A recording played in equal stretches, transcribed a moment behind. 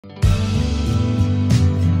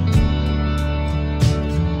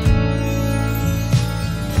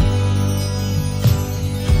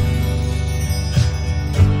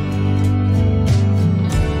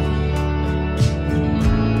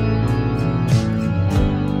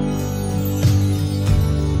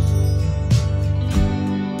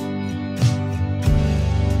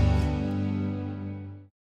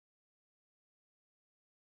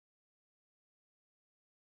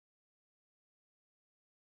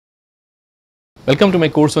Welcome to my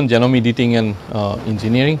course on genome editing and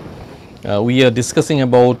engineering. We are discussing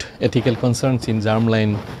about ethical concerns in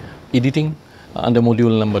germline editing under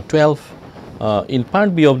module number 12. In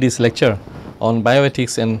part B of this lecture on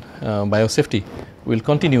bioethics and biosafety, we will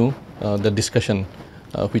continue the discussion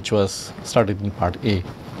which was started in part A.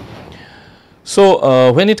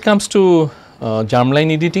 So, when it comes to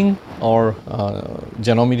germline editing or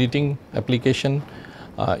genome editing application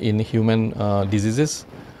in human diseases,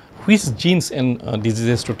 which genes and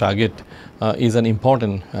diseases to target is an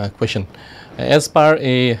important question. As per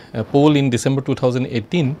a poll in December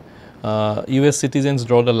 2018, US citizens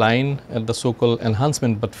draw the line at the so called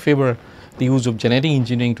enhancement, but favor the use of genetic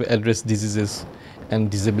engineering to address diseases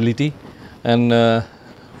and disability. And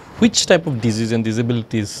which type of disease and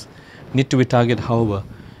disabilities need to be targeted, however,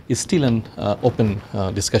 is still an open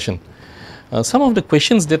discussion. Some of the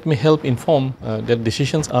questions that may help inform that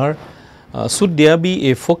decisions are: should there be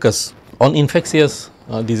a focus on infectious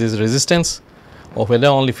disease resistance, or whether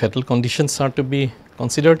only fatal conditions are to be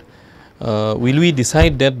considered? Will we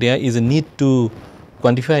decide that there is a need to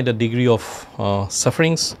quantify the degree of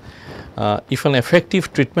sufferings? If an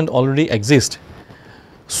effective treatment already exists,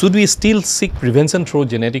 should we still seek prevention through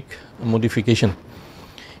genetic modification?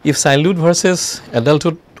 If childhood versus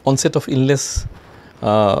adulthood onset of illness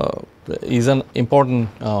is an important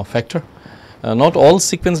factor, not all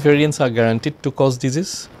sequence variants are guaranteed to cause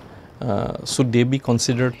disease. Should they be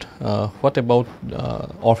considered? What about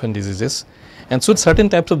orphan diseases? And should certain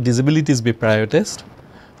types of disabilities be prioritized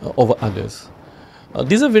over others?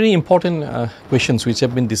 These are very important questions which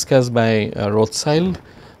have been discussed by Rothschild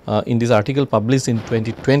in this article published in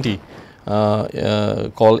 2020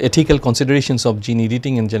 called Ethical Considerations of Gene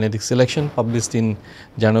Editing and Genetic Selection, published in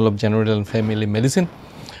Journal of General and Family Medicine.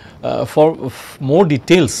 For more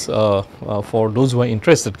details, for those who are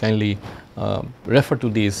interested, kindly refer to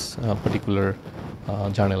this particular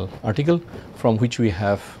journal article, from which we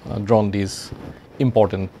have drawn these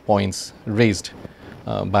important points raised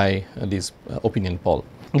by this opinion poll.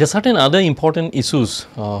 There are certain other important issues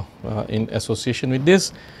in association with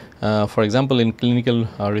this. For example, in clinical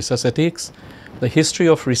research ethics, the history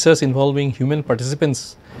of research involving human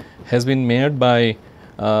participants has been marred by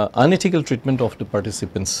unethical treatment of the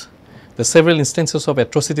participants. The several instances of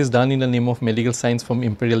atrocities done in the name of medical science, from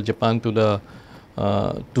Imperial Japan to the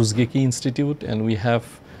Tuskegee Institute, and we have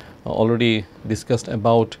already discussed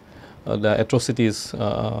about the atrocities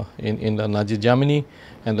in the Nazi Germany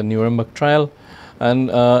and the Nuremberg trial.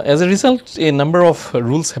 And as a result, a number of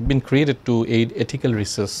rules have been created to aid ethical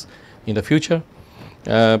research in the future.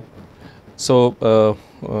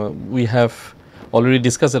 We have already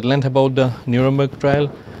discussed at length about the Nuremberg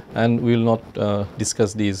trial, and we will not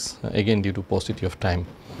discuss these again due to paucity of time.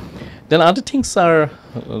 Then other things are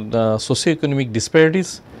the socioeconomic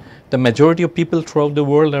disparities. The majority of people throughout the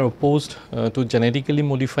world are opposed to genetically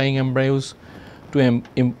modifying embryos to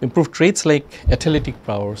improve traits like athletic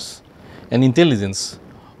powers and intelligence,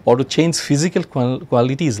 or to change physical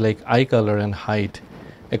qualities like eye color and height,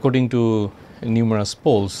 according to numerous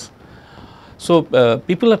polls. So,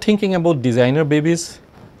 people are thinking about designer babies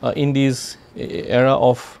in this era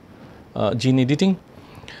of gene editing.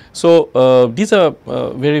 So, these are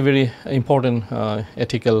very important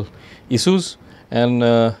ethical issues, and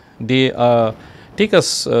they take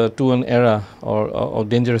us to an era or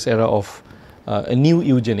dangerous era of a new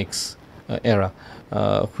eugenics era,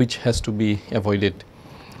 which has to be avoided.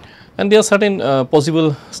 And there are certain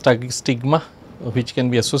possible stigma which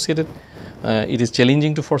can be associated. It is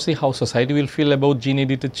challenging to foresee how society will feel about gene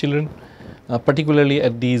edited children, particularly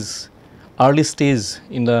at these early stage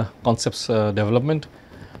in the concept's development.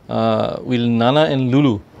 Will Nana and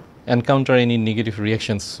Lulu encounter any negative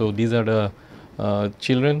reactions? So, these are the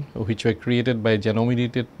children which were created by genome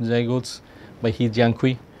edited zygotes by He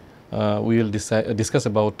Jiankui. We will discuss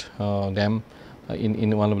about them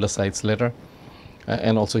in one of the slides later,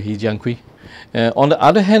 and also He Jiankui. On the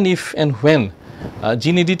other hand, if and when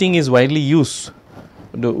gene editing is widely used,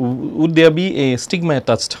 would there be a stigma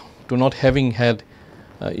attached to not having had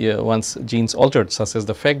one's genes altered, such as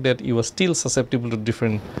the fact that you are still susceptible to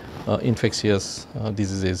different infectious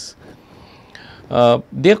diseases?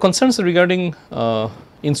 There are concerns regarding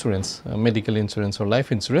insurance, medical insurance or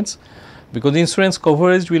life insurance, because insurance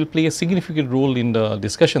coverage will play a significant role in the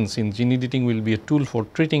discussions. In gene editing will be a tool for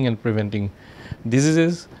treating and preventing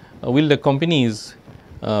diseases. Will the companies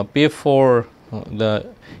pay for the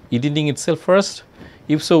editing itself first?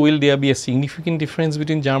 If so, will there be a significant difference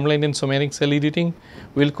between germline and somatic cell editing?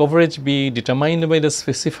 Will coverage be determined by the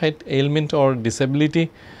specified ailment or disability?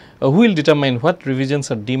 Who will determine what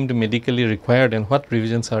revisions are deemed medically required and what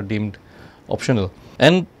revisions are deemed optional?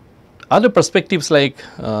 And Other perspectives like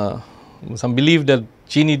some believe that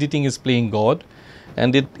gene editing is playing God,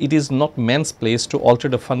 and it is not man's place to alter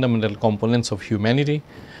the fundamental components of humanity.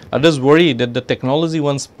 Others worry that the technology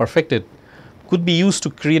once perfected could be used to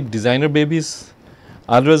create designer babies.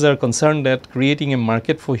 Others are concerned that creating a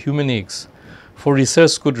market for human eggs for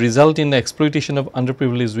research could result in the exploitation of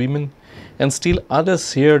underprivileged women, and still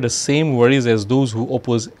others share the same worries as those who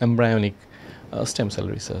oppose embryonic stem cell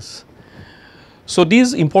research. So,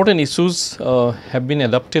 these important issues have been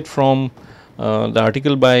adapted from the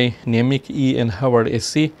article by Niemiec E. and Howard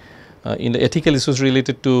SC in the ethical issues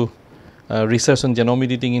related to research on genome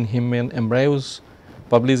editing in human embryos,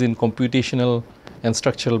 published in Computational and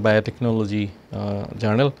Structural Biotechnology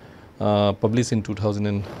journal, published in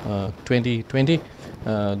 2020.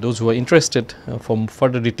 Those who are interested for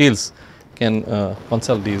further details can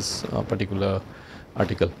consult this particular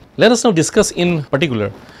article. Let us now discuss in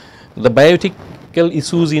particular the bioethical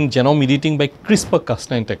issues in genome editing by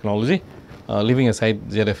CRISPR-Cas9 technology, leaving aside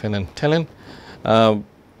ZFN and TALEN.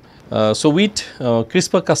 So, with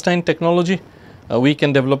CRISPR-Cas9 technology, we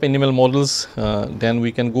can develop animal models, then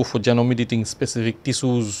we can go for genome editing specific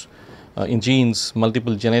tissues in genes,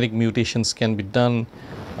 multiple genetic mutations can be done,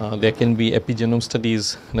 there can be epigenome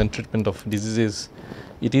studies and treatment of diseases.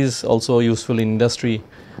 It is also useful in industry,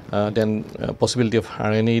 then possibility of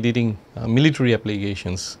RNA editing, military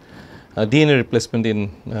applications, DNA replacement in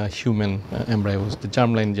human embryos, the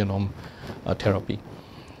germline genome therapy.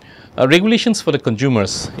 Regulations for the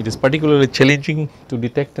consumers. It is particularly challenging to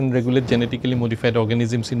detect and regulate genetically modified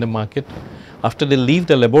organisms in the market after they leave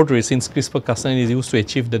the laboratory, since CRISPR-Cas9 is used to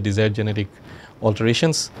achieve the desired genetic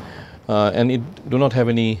alterations and it do not have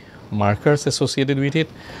any markers associated with it.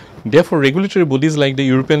 Therefore, regulatory bodies like the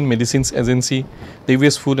European Medicines Agency, the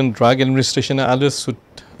US Food and Drug Administration and others should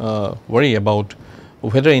worry about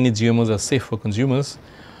whether any GMOs are safe for consumers.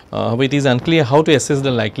 But it is unclear how to assess the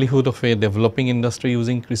likelihood of a developing industry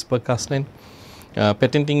using CRISPR-Cas9.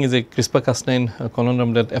 Patenting is a CRISPR-Cas9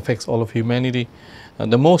 conundrum that affects all of humanity.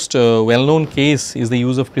 The most well known case is the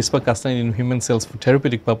use of CRISPR-Cas9 in human cells for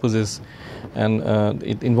therapeutic purposes, and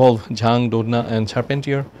it involved Zhang, Doudna and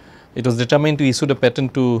Charpentier. It was determined to issue the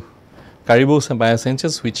patent to Caribous and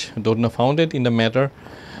Biosciences, which Doudna founded in the matter.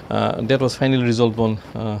 That was finally resolved on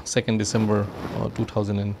 2nd December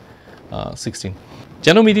 2016.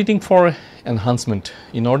 Genome editing for enhancement.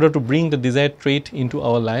 In order to bring the desired trait into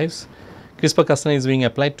our lives, CRISPR-Cas9 is being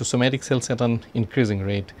applied to somatic cells at an increasing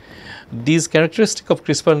rate. These characteristics of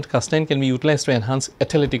CRISPR-Cas9 can be utilized to enhance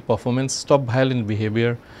athletic performance, stop violent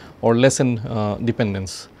behavior or lessen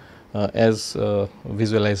dependence as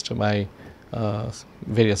visualized by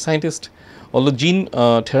various scientists. Although gene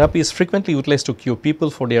therapy is frequently utilized to cure people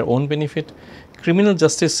for their own benefit, criminal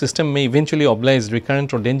justice system may eventually oblige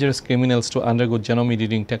recurrent or dangerous criminals to undergo genome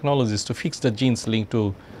editing technologies to fix the genes linked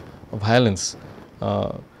to violence.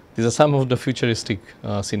 These are some of the futuristic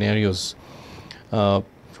scenarios.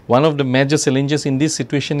 One of the major challenges in this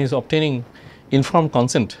situation is obtaining informed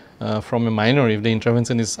consent from a minor if the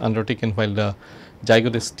intervention is undertaken while the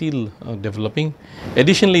zygote is still developing.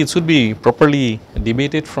 Additionally, it should be properly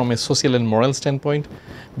debated from a social and moral standpoint,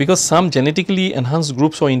 because some genetically enhanced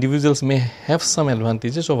groups or individuals may have some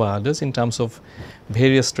advantages over others in terms of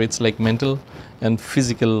various traits like mental and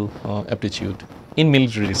physical aptitude. In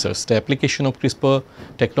military research, the application of CRISPR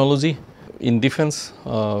technology in defense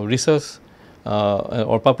research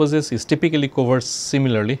or purposes is typically covered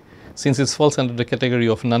similarly, since it falls under the category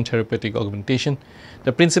of non-therapeutic augmentation.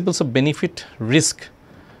 The principles of benefit, risk,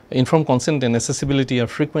 informed consent and accessibility are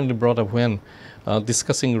frequently brought up when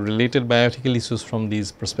discussing related bioethical issues from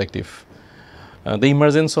this perspective. The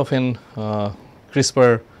emergence of an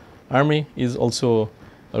CRISPR army is also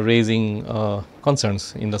raising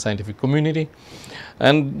concerns in the scientific community,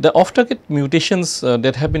 and the off-target mutations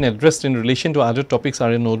that have been addressed in relation to other topics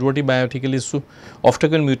are a noteworthy bioethical issue.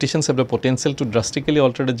 Off-target mutations have the potential to drastically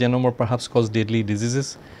alter the genome or perhaps cause deadly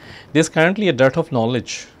diseases. There is currently a dearth of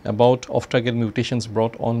knowledge about off-target mutations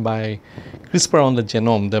brought on by CRISPR on the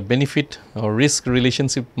genome. The benefit or risk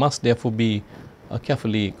relationship must therefore be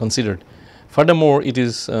carefully considered. Furthermore, it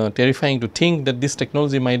is terrifying to think that this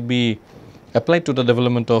technology might be applied to the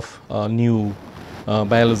development of new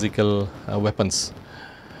biological weapons.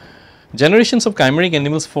 Generations of chimeric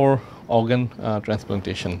animals for organ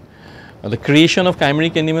transplantation. The creation of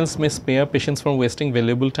chimeric animals may spare patients from wasting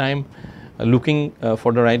valuable time looking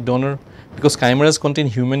for the right donor, because chimeras contain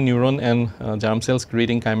human neuron and germ cells.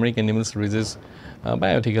 Creating chimeric animals raises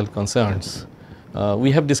bioethical concerns.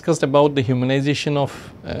 We have discussed about the humanization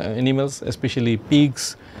of animals, especially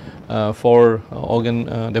pigs, for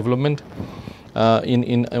organ development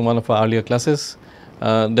in one of our earlier classes.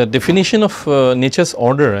 The definition of nature's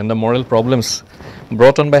order and the moral problems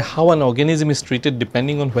brought on by how an organism is treated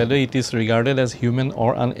depending on whether it is regarded as human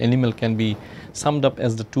or an animal can be summed up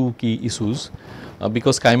as the two key issues.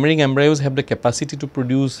 Because chimeric embryos have the capacity to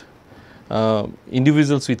produce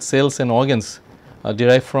individuals with cells and organs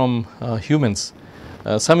derived from humans.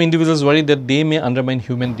 Some individuals worry that they may undermine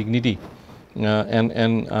human dignity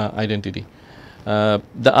and identity.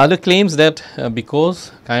 The other claims that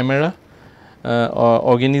because chimera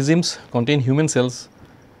organisms contain human cells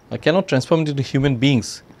cannot transform into human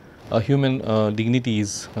beings, human dignity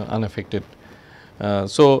is unaffected.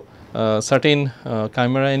 So, certain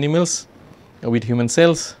chimera animals with human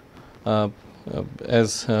cells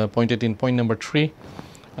as pointed in point number 3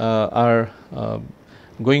 are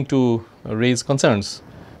going to raise concerns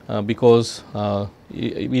because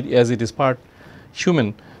as it is part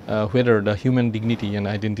human, whether the human dignity and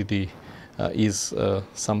identity is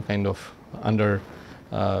some kind of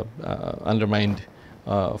undermined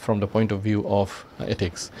from the point of view of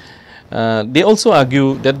ethics. They also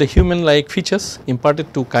argue that the human like features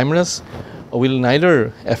imparted to chimeras will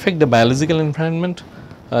neither affect the biological environment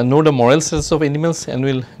nor the moral status of animals and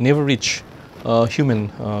will never reach human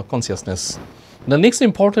consciousness. The next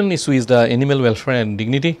important issue is the animal welfare and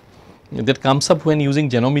dignity that comes up when using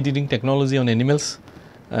genome editing technology on animals.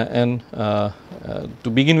 To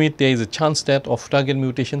begin with, there is a chance that off-target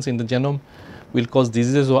mutations in the genome will cause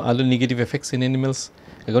diseases or other negative effects in animals.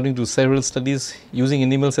 According to several studies, using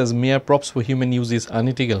animals as mere props for human use is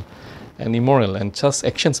unethical and immoral, and such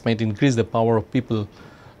actions might increase the power of people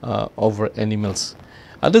over animals.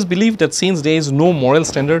 Others believe that since there is no moral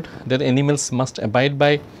standard that animals must abide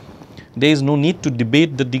by, there is no need to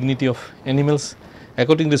debate the dignity of animals.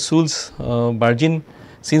 According to Schulz, Bargin,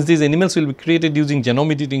 since these animals will be created using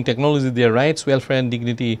genome editing technology, their rights, welfare and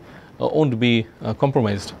dignity won't be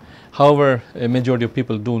compromised. However, a majority of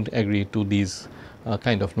people do not agree to these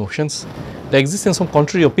kind of notions. The existence of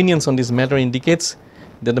contrary opinions on this matter indicates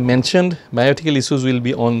that the mentioned bioethical issues will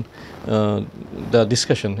be on the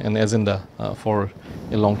discussion and agenda for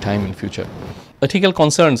a long time in future. Ethical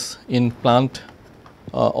concerns in plant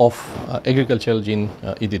of agricultural gene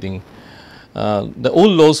editing. The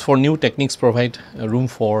old laws for new techniques provide room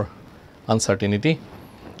for uncertainty.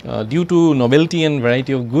 Due to novelty and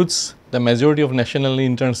variety of goods, the majority of national and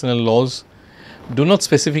international laws do not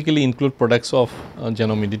specifically include products of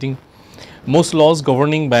genome editing. Most laws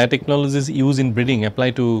governing biotechnologies used in breeding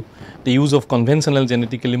apply to the use of conventional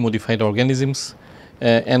genetically modified organisms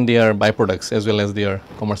and their byproducts as well as their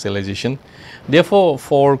commercialization. Therefore,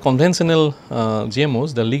 for conventional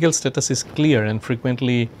GMOs, the legal status is clear and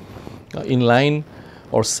frequently in line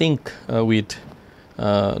or sync with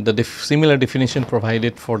the similar definition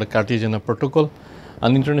provided for the Cartagena Protocol,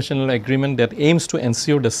 an international agreement that aims to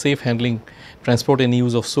ensure the safe handling, transport and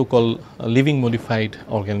use of so-called living modified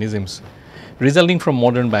organisms resulting from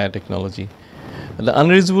modern biotechnology. The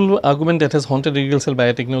unreasonable argument that has haunted agricultural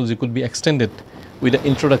biotechnology could be extended with the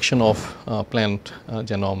introduction of plant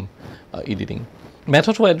genome editing.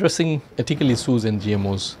 Method for addressing ethical issues in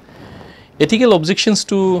GMOs. Ethical objections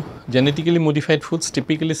to genetically modified foods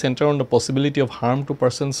typically center on the possibility of harm to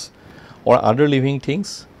persons or other living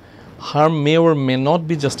things. Harm may or may not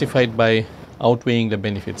be justified by outweighing the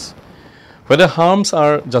benefits. Whether harms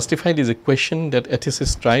are justified is a question that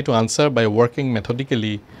ethicists try to answer by working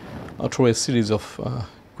methodically through a series of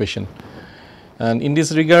questions. And in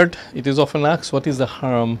this regard, it is often asked, what is the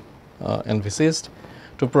harm envisaged?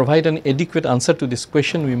 To provide an adequate answer to this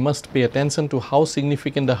question, we must pay attention to how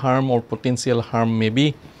significant the harm or potential harm may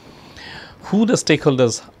be, who the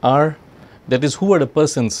stakeholders are, that is, who are the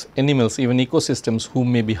persons, animals, even ecosystems who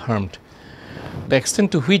may be harmed, the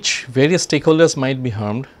extent to which various stakeholders might be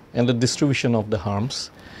harmed, and the distribution of the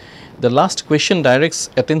harms. The last question directs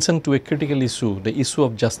attention to a critical issue, the issue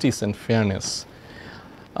of justice and fairness.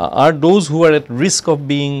 Are those who are at risk of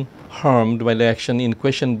being harmed by the action in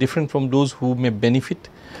question different from those who may benefit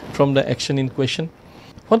from the action in question?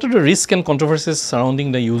 What are the risks and controversies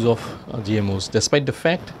surrounding the use of GMOs, despite the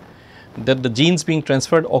fact that the genes being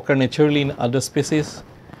transferred occur naturally in other species?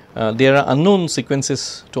 There are unknown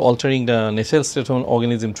sequences to altering the natural state of an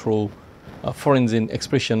organism through foreign gene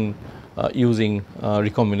expression using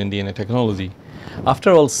recombinant DNA technology.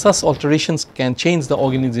 After all, such alterations can change the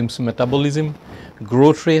organism's metabolism,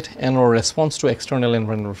 growth rate and or response to external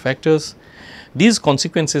environmental factors. These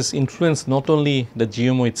consequences influence not only the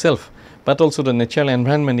GMO itself, but also the natural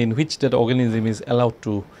environment in which that organism is allowed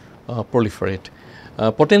to proliferate.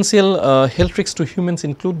 Potential health risks to humans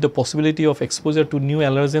include the possibility of exposure to new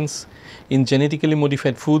allergens in genetically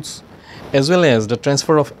modified foods, as well as the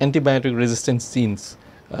transfer of antibiotic resistant genes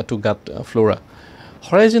to gut flora.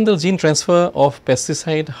 Horizontal gene transfer of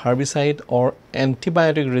pesticide, herbicide or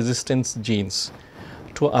antibiotic resistance genes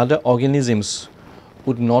to other organisms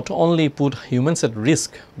would not only put humans at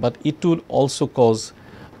risk, but it would also cause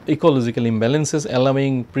ecological imbalances,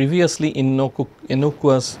 allowing previously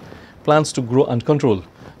innocuous plants to grow uncontrolled,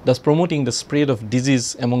 thus promoting the spread of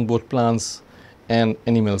disease among both plants and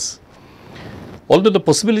animals. Although the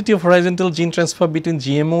possibility of horizontal gene transfer between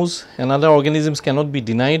GMOs and other organisms cannot be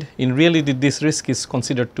denied, in reality this risk is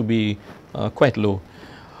considered to be quite low.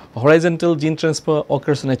 Horizontal gene transfer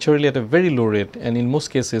occurs naturally at a very low rate and in most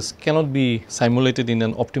cases cannot be simulated in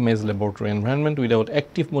an optimized laboratory environment without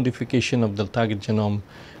active modification of the target genome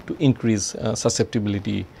to increase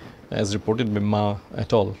susceptibility, as reported by Ma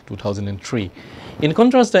et al. 2003. In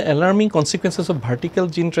contrast, the alarming consequences of vertical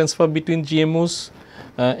gene transfer between GMOs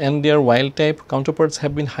and their wild type counterparts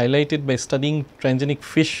have been highlighted by studying transgenic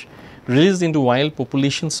fish released into wild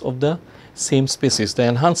populations of the same species. The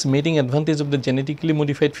enhanced mating advantage of the genetically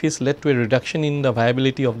modified fish led to a reduction in the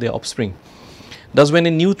viability of their offspring. Thus, when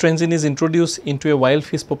a new transgene is introduced into a wild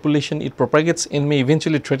fish population, it propagates and may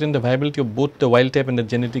eventually threaten the viability of both the wild type and the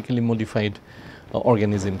genetically modified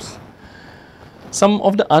organisms. Some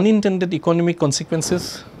of the unintended economic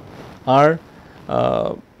consequences are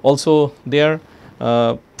also there.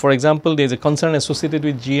 For example, there is a concern associated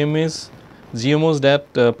with GMOs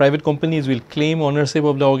that private companies will claim ownership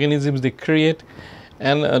of the organisms they create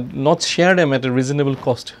and not share them at a reasonable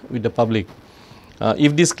cost with the public.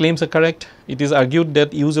 If these claims are correct, it is argued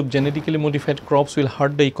that use of genetically modified crops will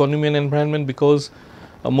hurt the economy and environment because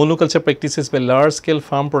monoculture practices by large scale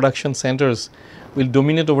farm production centers will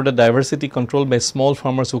dominate over the diversity controlled by small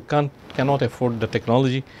farmers who cannot afford the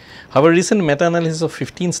technology. However, recent meta-analysis of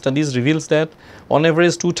 15 studies reveals that on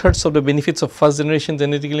average 2/3 of the benefits of first generation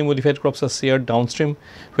genetically modified crops are shared downstream,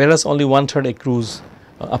 whereas only 1/3 accrues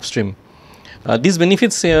upstream. These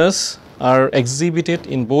benefit shares are exhibited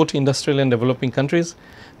in both industrial and developing countries.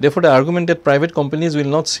 Therefore, the argument that private companies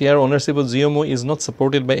will not share ownership of GMO is not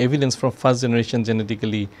supported by evidence from first generation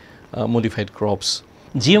genetically modified crops.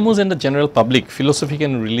 GMOs and the general public, philosophical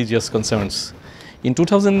and religious concerns. In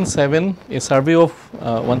 2007, a survey of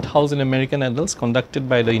 1000 American adults conducted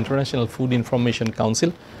by the International Food Information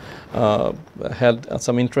Council had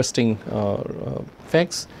some interesting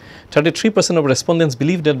facts. 33% of respondents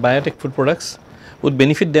believed that biotech food products would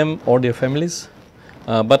benefit them or their families,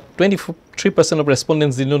 but 23% of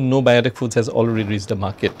respondents did not know biotech foods has already reached the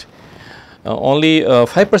market. Only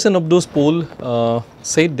 5% of those polled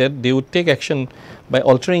said that they would take action by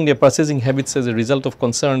altering their purchasing habits as a result of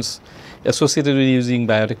concerns associated with using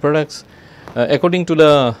biotech products. According to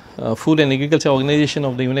the Food and Agriculture Organization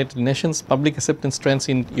of the United Nations, public acceptance trends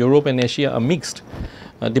in Europe and Asia are mixed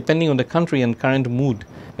depending on the country and current mood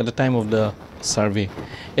at the time of the survey.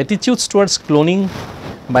 Attitudes towards cloning,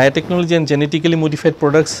 biotechnology and genetically modified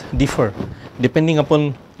products differ depending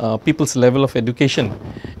upon people's level of education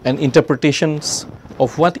and interpretations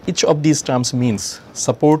of what each of these terms means.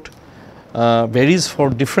 Support varies for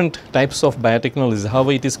different types of biotechnologies,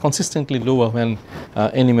 however, it is consistently lower when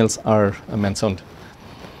animals are mentioned.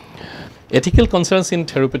 Ethical concerns in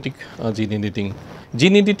therapeutic gene editing.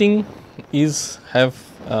 Gene editing have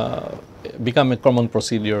become a common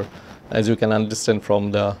procedure, as you can understand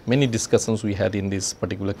from the many discussions we had in this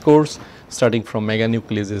particular course, starting from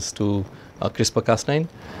meganucleases to CRISPR-Cas9.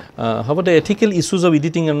 However, the ethical issues of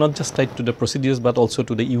editing are not just tied to the procedures, but also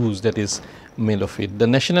to the use that is made of it. The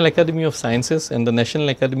National Academy of Sciences and the National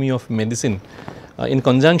Academy of Medicine, in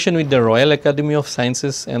conjunction with the Royal Academy of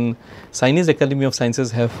Sciences and Chinese Academy of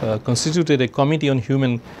Sciences, have constituted a committee on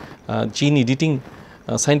human gene editing,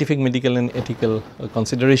 scientific, medical and ethical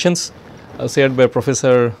considerations, chaired by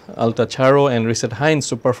Professor Alta Charo and Richard Hines,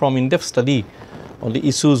 to perform in-depth study on the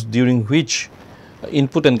issues during which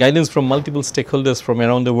input and guidance from multiple stakeholders from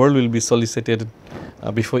around the world will be solicited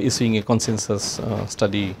before issuing a consensus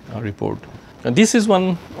study report. And this is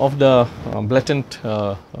one of the blatant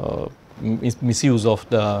misuse of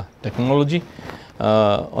the technology.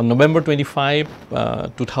 On November 25,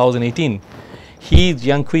 2018,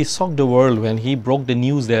 Jiankui shocked the world when he broke the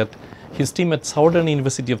news that his team at Southern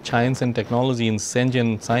University of Science and Technology in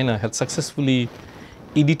Shenzhen, China, had successfully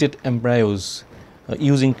edited embryos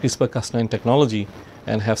using CRISPR-Cas9 technology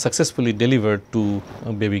and have successfully delivered to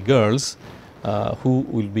baby girls who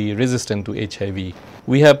will be resistant to HIV.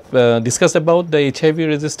 We have discussed about the HIV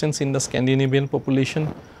resistance in the Scandinavian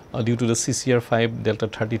population due to the CCR5 delta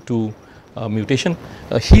 32 mutation.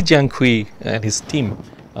 Jiankui and his team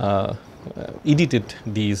edited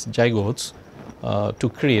these zygotes to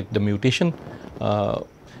create the mutation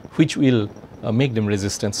which will make them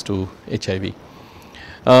resistant to HIV.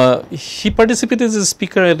 He participated as a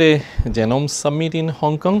speaker at a Genome summit in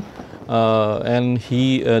Hong Kong, and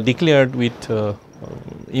he declared with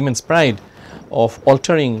immense pride of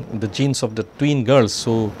altering the genes of the twin girls,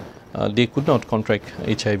 so they could not contract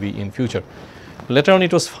HIV in future. Later on,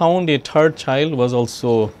 it was found a third child was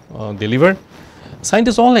also delivered.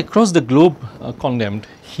 Scientists all across the globe condemned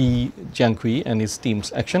Jiang Hui and his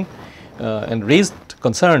team's action and raised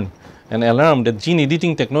concern and alarm that gene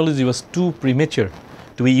editing technology was too premature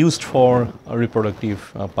to be used for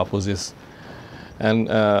reproductive purposes. And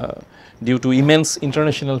due to immense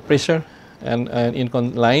international pressure and in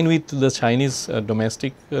line with the Chinese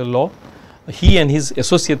domestic law, he and his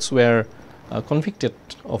associates were convicted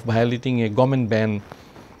of violating a government ban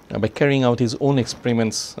by carrying out his own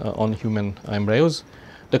experiments on human embryos.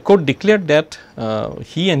 The court declared that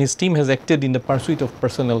he and his team has acted in the pursuit of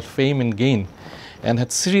personal fame and gain and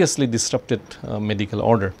had seriously disrupted medical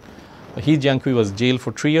order. Jiang Hui was jailed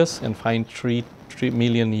for 3 years and fined 3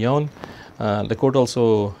 million yuan. The court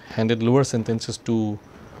also handed lower sentences to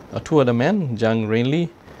 2 other men, Zhang Renli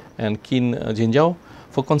and Qin Jinzhao,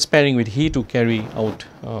 for conspiring with he to carry out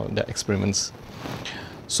the experiments.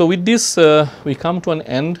 So, with this we come to an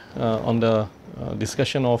end on the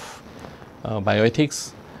discussion of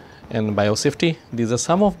bioethics and biosafety. These are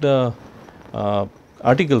some of the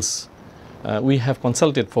articles we have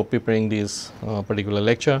consulted for preparing this particular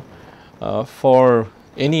lecture. For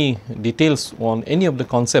any details on any of the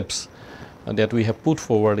concepts that we have put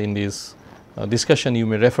forward in this discussion, you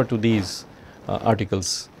may refer to these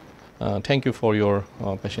articles. Thank you for your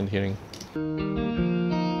patient hearing.